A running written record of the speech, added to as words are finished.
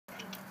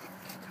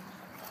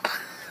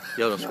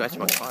Yo, don't scratch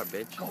my car,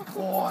 bitch. Good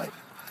boy.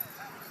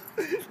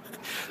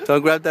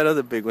 Don't grab that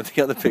other big one.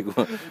 The other big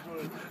one.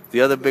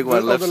 The other big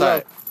one, left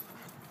side.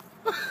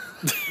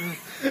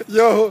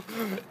 Yo,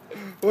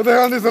 what the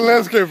hell needs a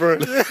landscaper?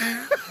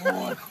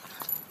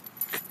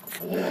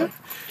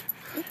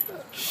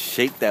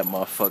 Shake that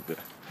motherfucker.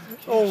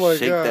 Oh my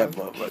Shake God. that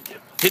motherfucker.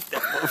 Hit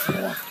that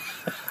motherfucker.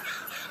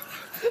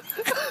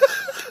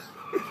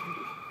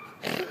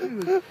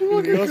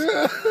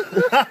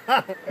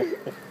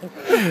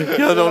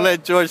 Yo, don't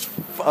let George's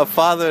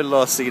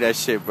father-in-law see that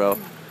shit, bro.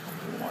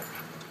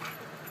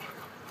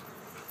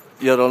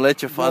 Yo, don't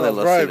let your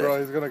father-in-law see that. Bro,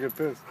 he's gonna get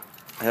pissed.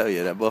 Hell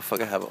yeah, that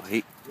motherfucker have a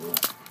heat.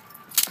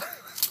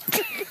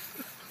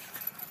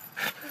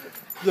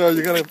 Yo,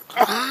 you gotta.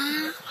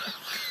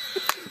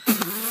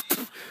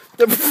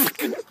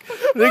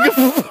 Nigga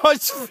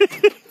punch me.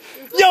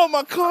 Yo,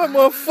 my car,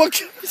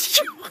 motherfucker.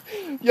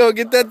 Yo,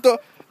 get that door.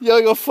 Yo,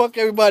 you gonna fuck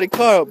everybody's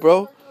car up,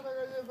 bro.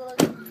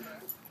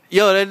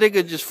 Yo, that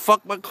nigga just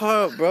fucked my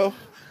car up, bro.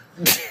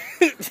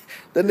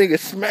 That nigga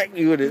smacked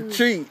me with a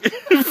tree.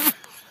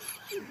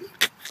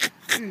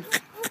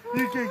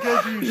 You can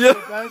get you, Yo.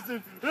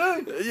 bastard.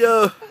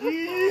 Yo.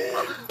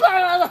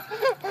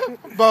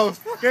 Vamos.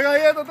 ¿Qué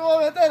galleta tú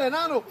vas a meter,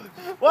 enano?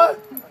 What?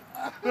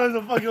 There's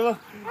a fucking look.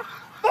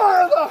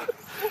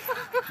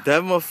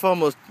 That motherfucker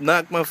almost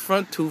knocked my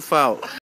front tooth out.